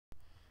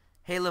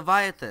Hey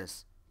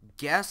Leviathus,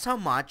 guess how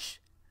much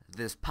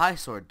this pie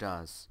sword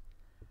does?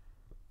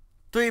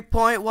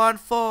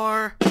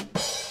 3.14!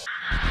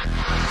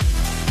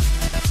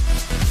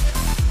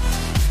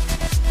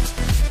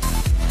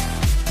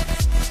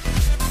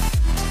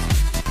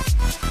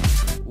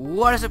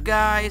 What is up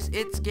guys,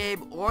 it's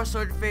Gabe or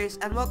SwordtoFace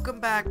and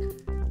welcome back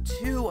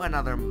to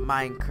another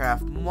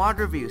Minecraft mod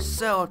review.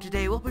 So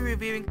today we'll be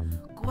reviewing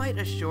quite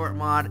a short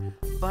mod,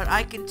 but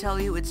I can tell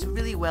you it's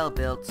really well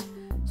built.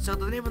 So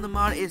the name of the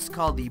mod is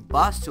called the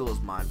Boss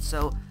Tools mod.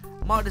 So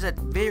mod is at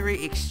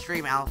very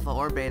extreme alpha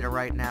or beta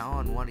right now.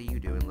 And what are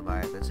you doing,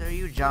 Leviathus? Are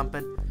you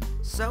jumping?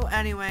 So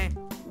anyway,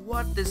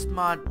 what this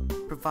mod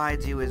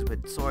provides you is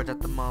with swords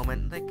at the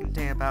moment. They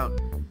contain about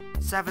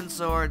 7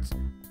 swords,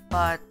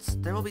 but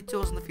there will be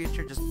tools in the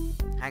future. Just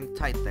hang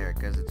tight there,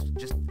 because it's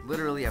just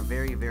literally a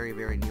very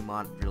new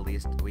mod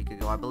released a week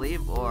ago, I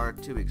believe, or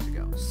 2 weeks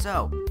ago.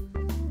 So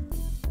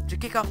to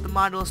kick off the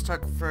mod, we'll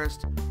start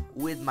first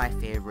with my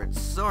favorite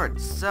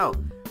sword. So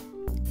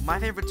my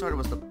favorite sword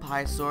was the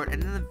pie sword,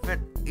 and in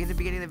the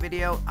beginning of the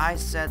video I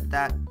said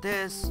that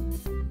this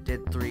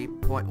did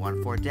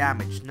 3.14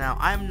 damage. Now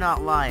I'm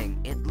not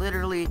lying, it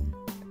literally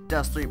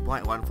does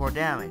 3.14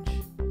 damage.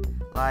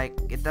 Like,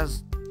 it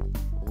does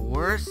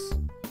worse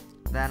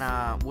than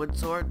a wood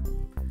sword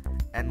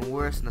and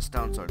worse than a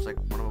stone sword. It's like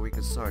one of the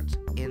weakest swords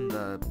in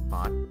the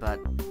mod, but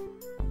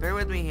bear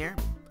with me here.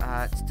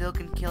 It still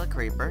can kill a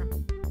creeper.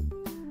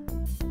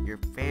 Your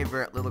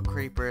favorite little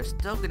creeper is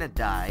still gonna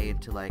die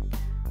into, like,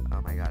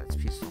 oh my god, it's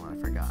peaceful, I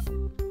forgot.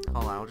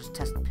 Hold on, I'll just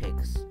test the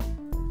pigs.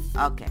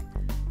 Okay.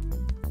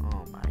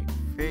 Oh my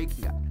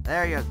freaking god.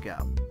 There you go.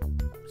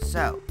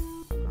 So,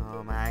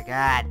 oh my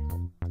god.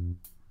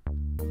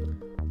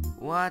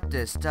 What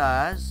this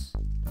does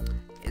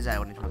is that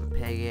when you put the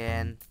pig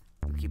in,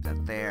 keep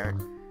that there,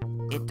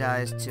 it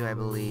does to, I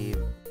believe,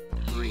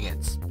 3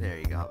 hits. There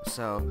you go.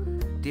 So,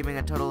 deeming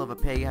a total of a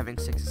pig having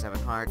 67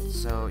 hearts.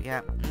 So,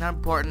 yeah, not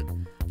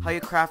important. How you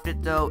craft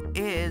it, though,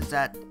 is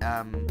that,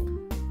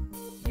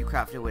 you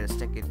craft it with a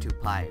stick and 2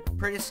 pie.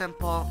 Pretty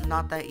simple,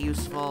 not that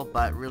useful,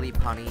 but really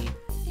punny,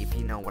 if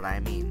you know what I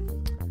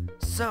mean.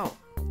 So,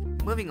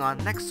 moving on,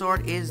 next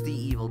sword is the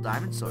Evil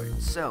Diamond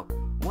Sword. So,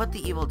 what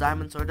the Evil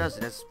Diamond Sword does,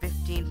 it has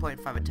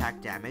 15.5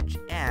 attack damage,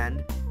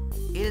 and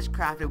it is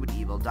crafted with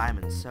evil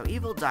diamonds. So,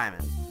 evil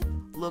diamonds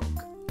look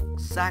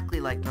exactly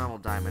like normal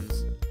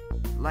diamonds,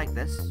 like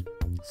this.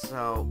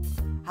 So,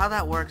 how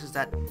that works is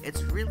that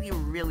it's really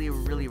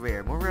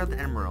rare, more rare than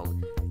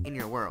emerald in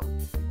your world.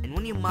 And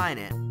when you mine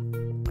it,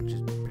 which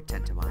is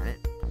pretend to mine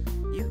it,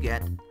 you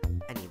get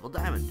an evil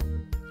diamond.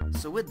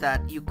 So with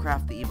that, you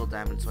craft the evil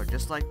diamond sword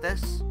just like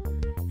this,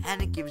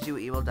 and it gives you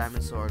an evil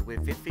diamond sword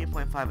with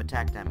 15.5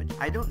 attack damage.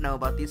 I don't know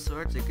about these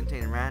swords, they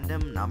contain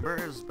random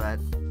numbers, but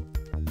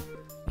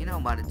you know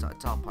what, it's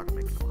all part of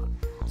making a mod.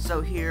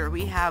 So here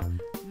we have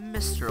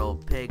Mr.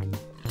 Old Pig,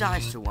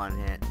 dies to 1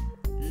 hit,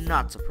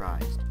 not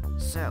surprised.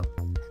 So,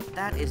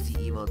 that is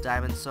the Evil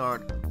Diamond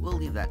Sword, we'll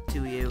leave that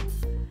to you.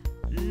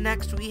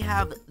 Next we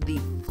have the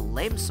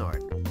Flame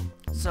Sword.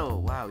 So,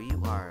 wow,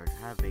 you are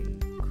having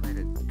quite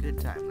a good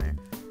time there.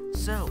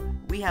 So,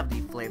 we have the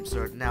Flame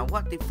Sword. Now,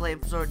 what the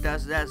Flame Sword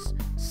does, it has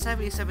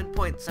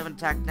 77.7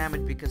 attack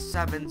damage because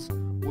 7s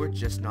were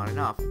just not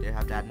enough. They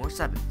have to add more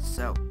 7s.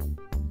 So,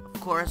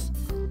 of course,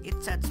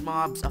 it sets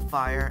mobs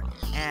afire,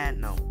 and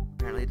no,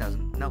 apparently it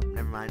doesn't. Nope,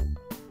 never mind.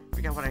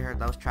 Forget what I heard,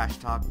 that was trash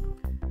talk.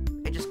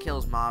 It just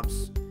kills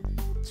mobs.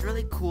 It's a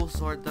really cool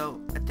sword, though.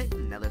 I think the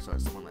Nether Sword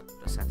is the one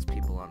that sets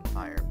people on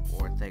fire,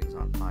 or things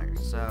on fire.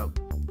 So,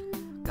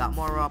 got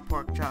more raw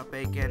pork chop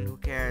bacon, who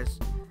cares?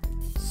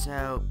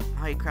 So,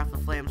 how you craft the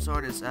Flame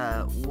Sword is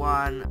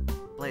 1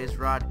 blaze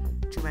rod,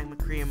 2 magma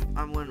cream.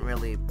 I wouldn't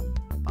really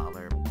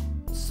bother.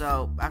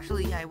 So,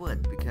 actually, yeah, I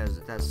would, because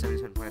it does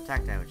 77 point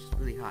attack damage, which is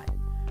really high.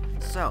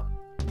 So,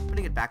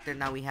 putting it back there,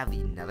 now we have the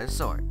Nether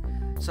Sword.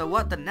 So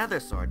what the Nether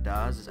Sword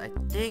does is, I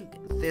think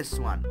this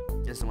one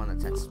is the one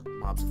that sets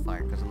mobs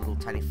afire, because a little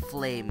tiny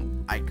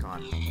flame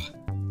icon.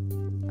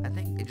 I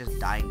think it's just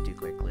dying too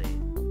quickly.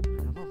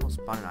 I've almost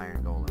spawned an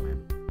iron golem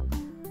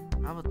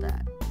in. How about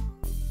that?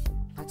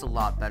 That's a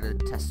lot better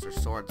to test their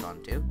swords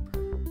on too.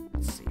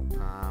 Let's see,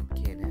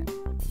 pumpkin hit.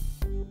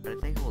 But I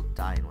think it will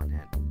die in 1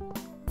 hit.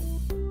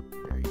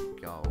 There you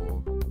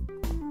go.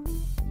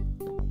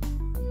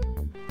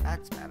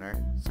 That's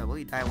better. So will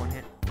he die in 1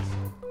 hit?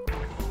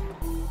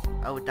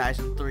 Oh, it dies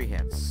in 3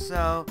 hits.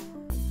 So,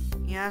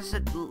 yes,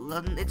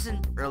 it's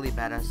in early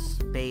beta,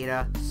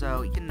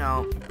 so, you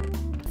know,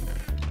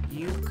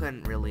 you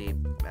couldn't really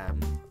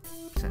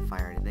set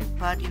fire or anything.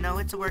 But, you know,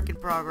 it's a work in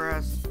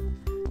progress.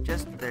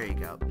 Just, there you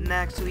go.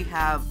 Next, we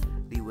have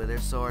the Wither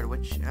Sword,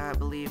 which I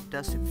believe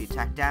does 50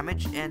 attack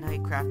damage, and how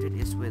you craft it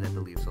is with, I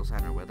believe, Soul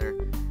Sand or Wither.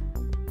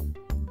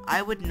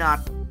 I would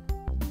not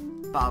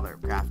bother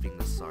crafting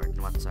this sword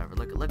whatsoever.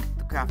 Look at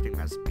the crafting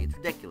recipe. It's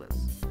ridiculous.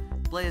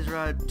 Blaze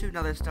rod, 2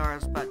 nether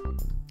stars, but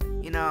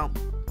you know,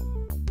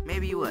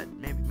 maybe you would.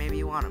 Maybe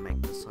you want to make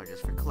this sword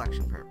just for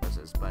collection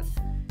purposes, but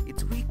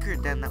it's weaker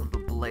than that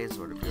little blaze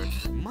sword of yours.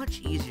 It's much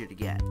easier to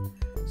get.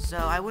 So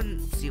I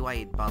wouldn't see why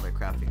you'd bother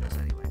crafting this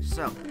anyway.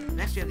 So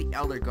next we have the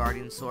Elder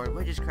Guardian Sword,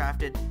 which is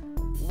crafted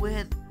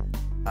with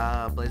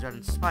blaze rod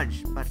and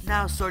sponge. But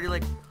now Sword, you're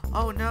like,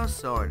 oh no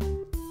Sword,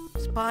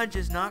 sponge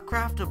is not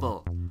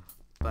craftable.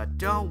 But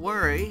don't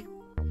worry,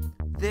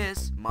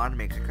 this mod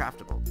makes it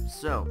craftable.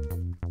 So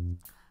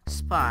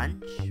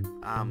sponge,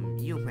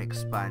 you make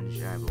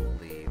sponge, I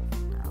believe.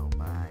 Now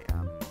by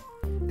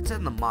it said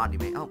in the mod you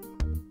make.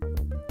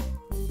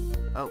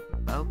 Oh,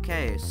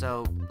 okay.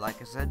 So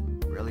like I said,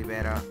 really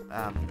bad.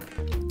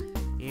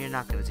 You're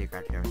not gonna see a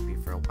crafting recipe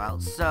for a while.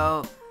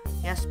 So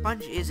yeah,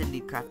 sponge is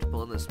indeed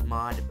craftable in this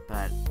mod,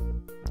 but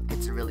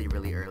it's really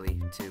early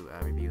to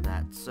review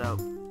that. So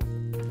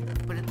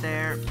put it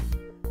there.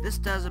 This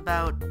does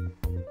about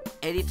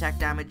 80 attack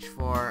damage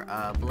for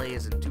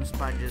blaze and 2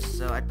 sponges.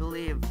 So I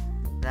believe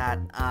that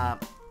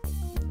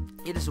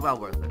it is well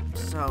worth it.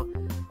 So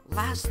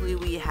lastly,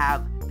 we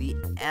have the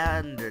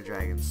Ender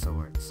Dragon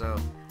Sword. So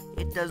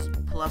it does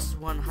plus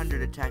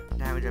 100 attack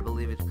damage. I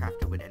believe it's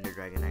crafted with Ender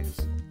Dragon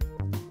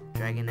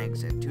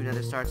eggs and 2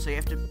 nether stars. So you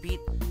have to beat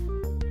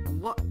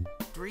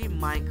 3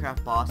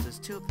 Minecraft bosses,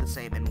 2 of the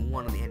same and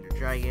 1 of the Ender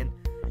Dragon,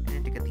 and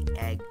then to get the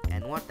egg.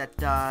 And what that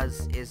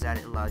does is that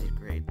it allows you to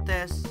create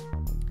this.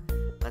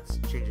 Let's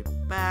change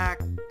it back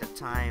the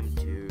time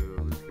to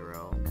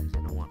 0 because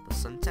I don't want the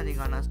sun setting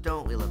on us.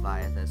 Don't we,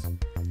 Leviathus?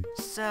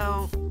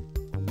 So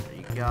there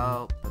you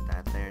go. Put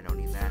that there. Don't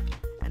need that.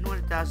 And what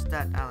it does is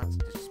that let's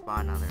just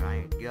spawn another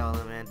Iron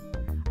Golem in.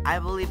 I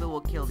believe it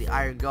will kill the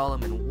Iron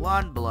Golem in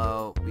 1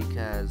 blow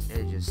because it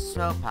is just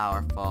so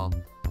powerful.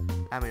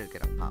 I'm gonna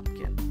get a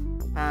pumpkin.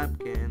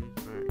 Pumpkin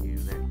for you,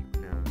 there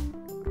you know.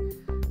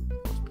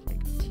 Let's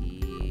make a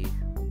tea.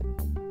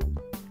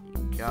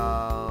 There you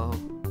go.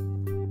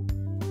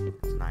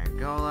 It's an Iron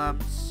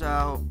Golem.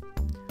 So,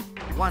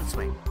 1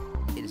 swing,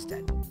 it is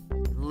dead.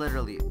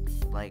 Literally,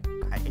 like,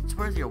 it's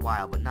worth your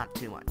while, but not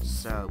too much.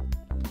 So,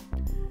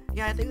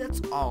 yeah, I think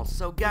that's all.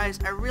 So, guys,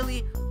 I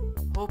really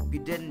hope you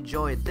did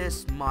enjoy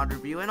this mod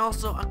review and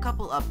also a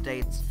couple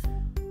updates.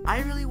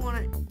 I really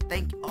want to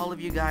thank all of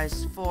you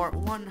guys for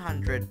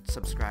 100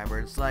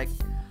 subscribers. Like,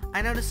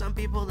 I know to some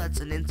people that's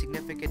an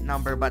insignificant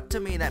number, but to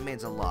me that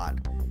means a lot.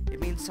 It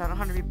means that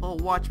 100 people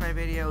watch my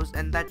videos,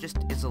 and that just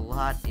is a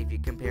lot if you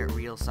compare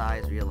real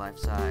life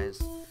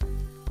size.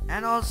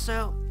 And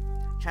also,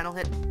 channel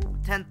hit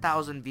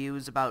 10,000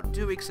 views about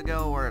 2 weeks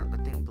ago, or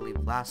I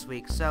believe last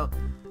week. So,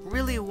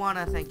 really want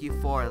to thank you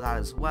for that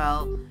as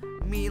well.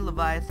 Me,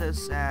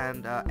 Leviathus,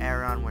 and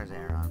Aaron. Where's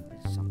Aaron?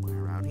 He's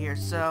somewhere around here.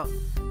 So,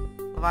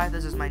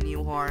 Leviathus is my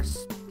new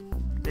horse.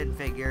 Didn't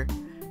figure.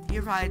 He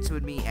rides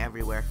with me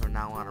everywhere from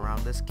now on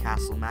around this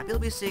castle map. You'll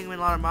be seeing him in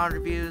a lot of mod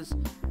reviews.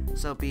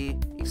 So be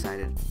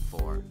excited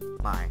for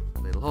my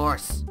little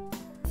horse.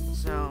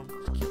 So,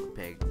 let's kill the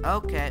pig.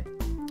 Okay.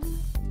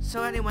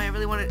 So anyway, I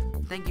really want to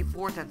thank you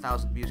for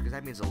 10,000 views because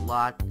that means a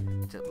lot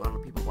to a lot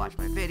of people watch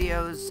my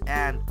videos.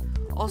 And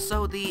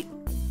also the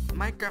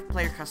Minecraft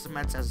player custom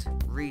events has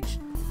reached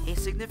a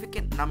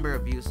significant number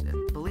of views, I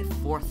believe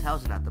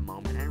 4,000 at the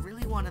moment, and I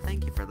really want to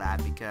thank you for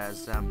that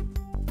because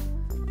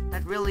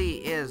that really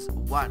is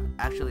what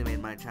actually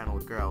made my channel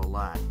grow a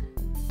lot.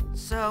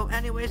 So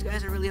anyways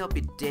guys, I really hope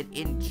you did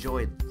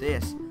enjoy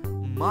this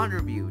mod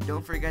review.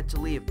 Don't forget to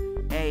leave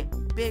a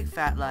big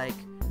fat like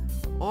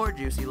or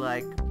juicy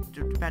like,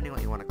 depending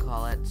what you want to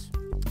call it,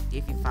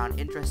 if you found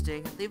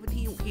interesting.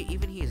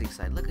 Even he's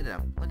excited. Look at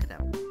him. Look at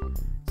him.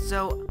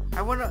 So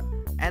I want to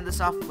end this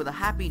off with a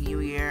happy new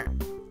year.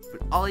 For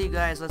all you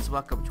guys, let's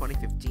welcome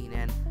 2015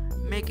 and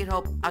make it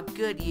hope a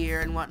good year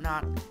and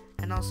whatnot.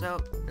 And also,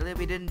 really, if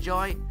you did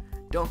enjoy,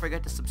 don't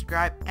forget to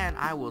subscribe, and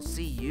we will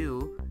see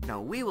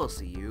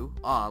you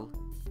all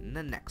in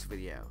the next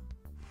video.